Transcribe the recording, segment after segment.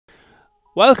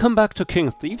Welcome back to King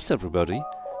of Thieves, everybody.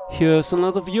 Here's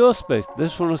another viewer space.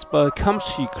 This one is by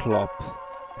Kamshi Club.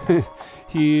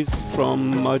 He's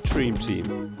from my dream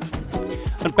team.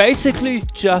 And basically it's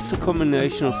just a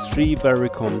combination of three very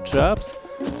common traps.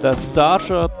 That start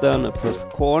trap, then a perfect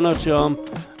corner jump,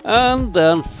 and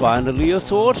then finally a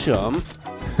sword jump.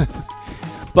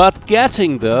 But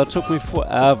getting there took me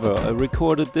forever. I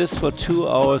recorded this for 2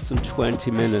 hours and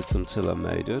 20 minutes until I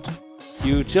made it.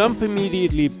 You jump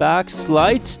immediately back,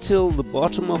 slide till the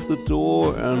bottom of the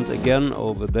door and again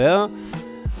over there.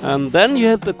 And then you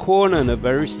hit the corner in a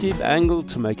very steep angle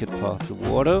to make it past the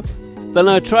water. Then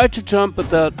I tried to jump at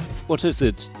that, what is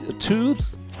it, a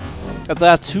tooth? At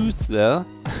that tooth there.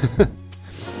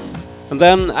 And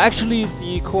then actually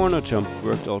the corner jump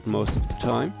worked out most of the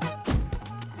time.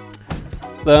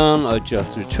 Then I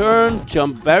just return,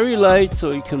 jump very late so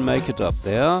you can make it up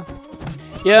there.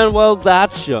 Yeah, and well,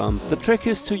 that jump. The trick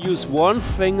is to use one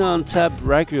finger and tap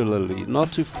regularly.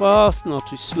 Not too fast, not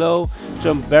too slow.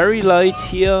 Jump very light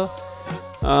here,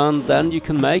 and then you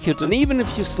can make it. And even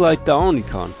if you slide down, you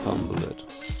can't fumble it.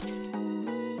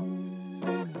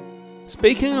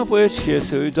 Speaking of which, here's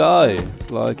how you die.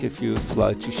 Like if you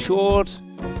slide too short,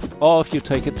 or if you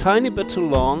take a tiny bit too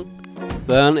long.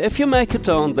 Then if you make it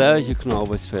down there, you can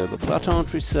always fail the plateau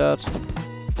reset.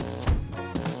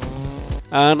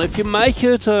 And if you make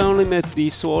it, I only made the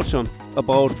sword jump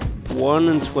about 1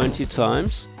 in 20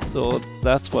 times, so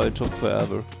that's why it took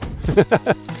forever.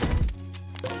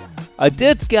 I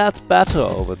did get better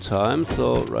over time,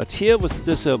 so right here with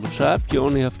disable trap, you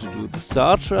only have to do the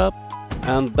start trap,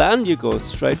 and then you go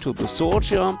straight to the sword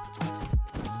jump.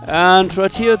 And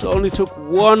right here it only took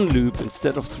 1 loop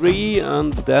instead of 3,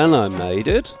 and then I made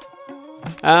it.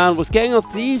 And with King of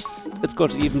Thieves, it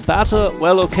got even better.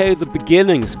 Well, okay, the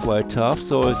beginning is quite tough,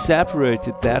 so I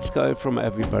separated that guy from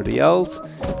everybody else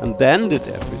and then did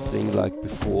everything like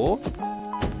before.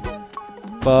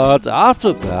 But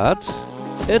after that,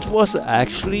 it was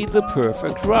actually the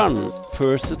perfect run.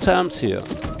 First attempt here.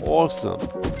 Awesome.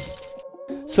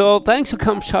 So thanks to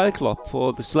Kamshi Club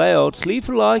for this layout. Leave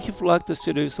a like if you like this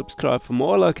video, subscribe for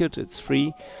more like it, it's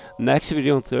free. Next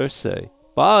video on Thursday.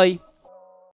 Bye!